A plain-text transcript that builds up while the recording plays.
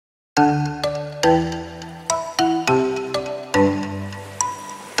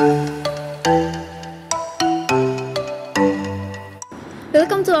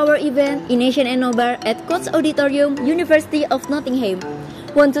Welcome to our event, Indonesian and Nobar at Coach Auditorium, University of Nottingham.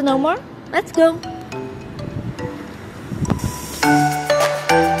 Want to know more? Let's go!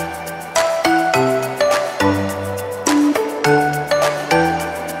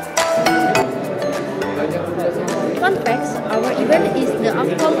 Fun facts, our event is the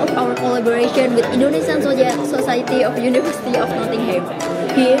outcome of our collaboration with Indonesian Society of University of Nottingham.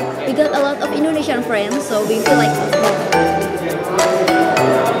 Here, we got a lot of Indonesian friends, so we feel like home.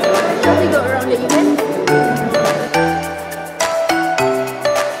 Shall we go around the event?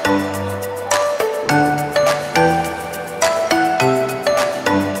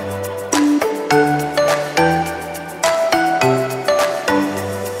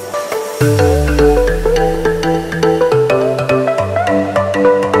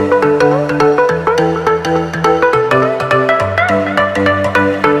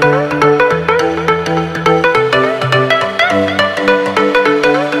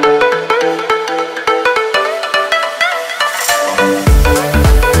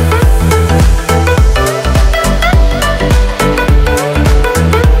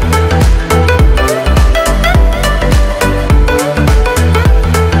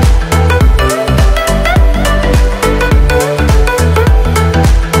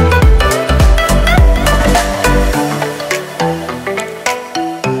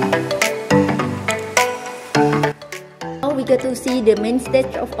 We get to see the main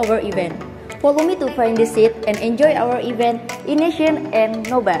stage of our event. Follow me to find the seat and enjoy our event, Indonesian and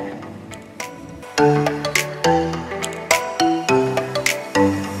Nobar.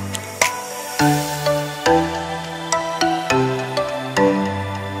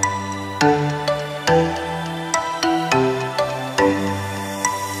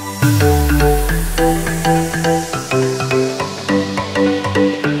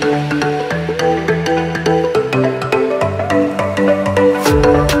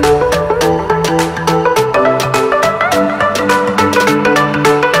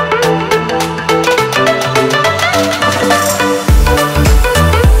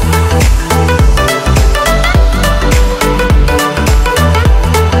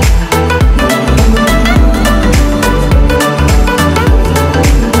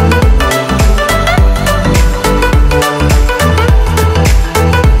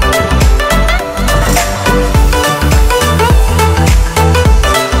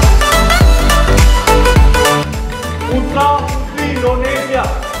 Indonesia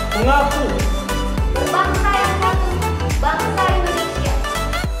mengaku berbangsa yang satu, bangsa Indonesia.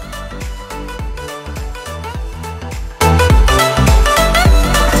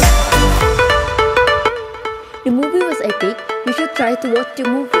 The movie was epic. You should try to watch the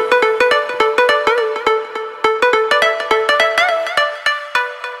movie.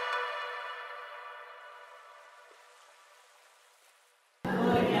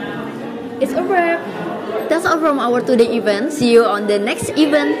 It's over. That's all from our today event. See you on the next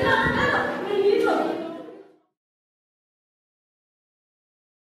event.